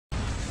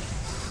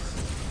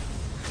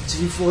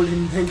G4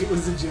 didn't think it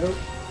was a joke.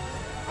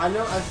 I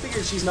know. I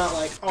figured she's not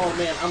like, oh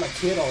man, I'm a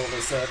kid all of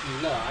a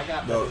sudden. No, I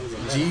got that. No, It was a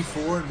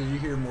G4. Did you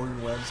hear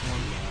Morgan Webb's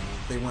one?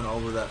 They went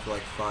over that for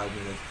like 5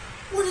 minutes.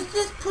 What is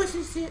this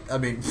pussy shit? I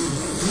mean,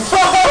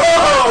 whoa!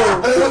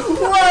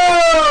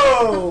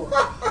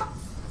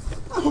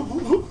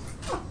 Whoa!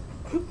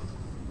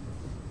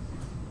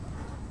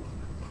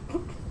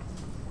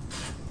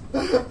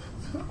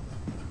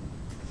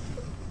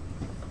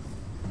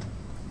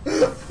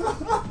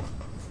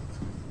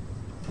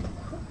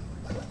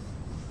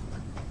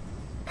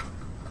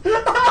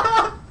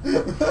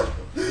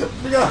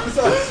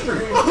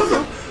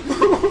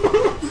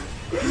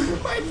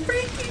 My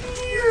freaking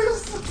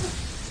ears!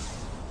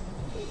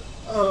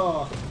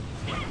 Oh,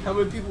 how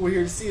many people were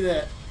here to see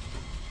that?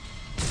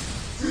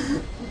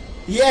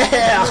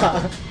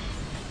 Yeah!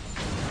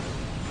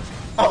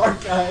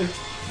 Archive.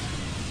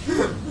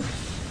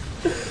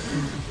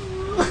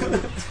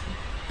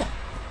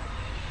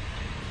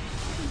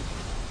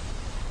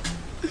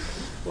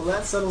 Well,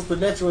 that settles the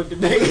Metroid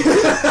debate.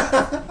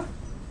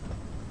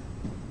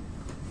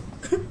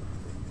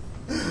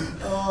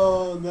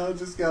 Oh, now it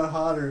just got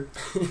hotter.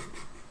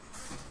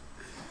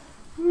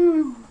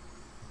 Oh,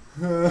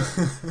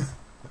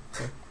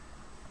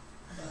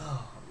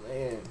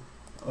 man.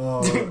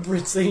 Oh.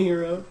 Britt's a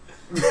hero.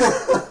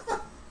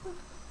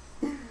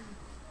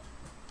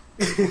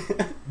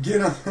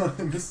 Get on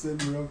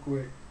MSN real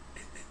quick.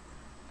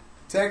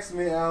 Text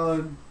me,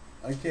 Alan.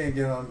 I can't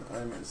get on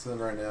MSN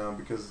right now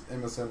because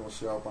MSN will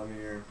show up on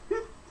here.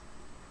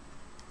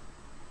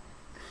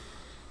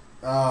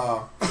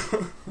 Oh,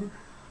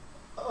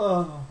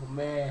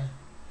 man.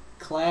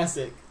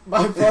 Classic.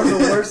 By far the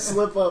worst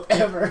slip-up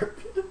ever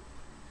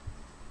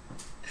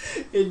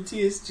in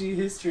TSG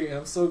history.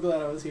 I'm so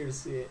glad I was here to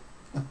see it.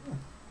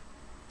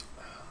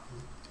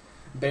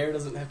 Bear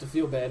doesn't have to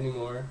feel bad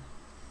anymore.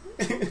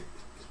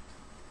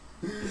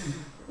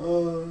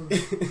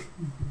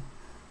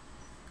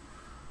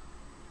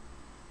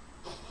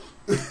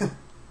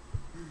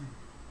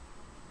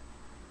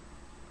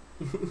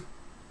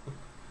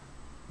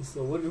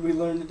 So what did we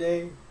learn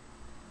today?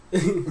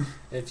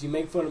 If you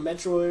make fun of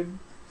Metroid,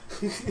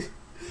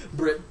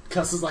 Britt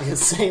cusses like a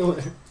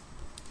sailor.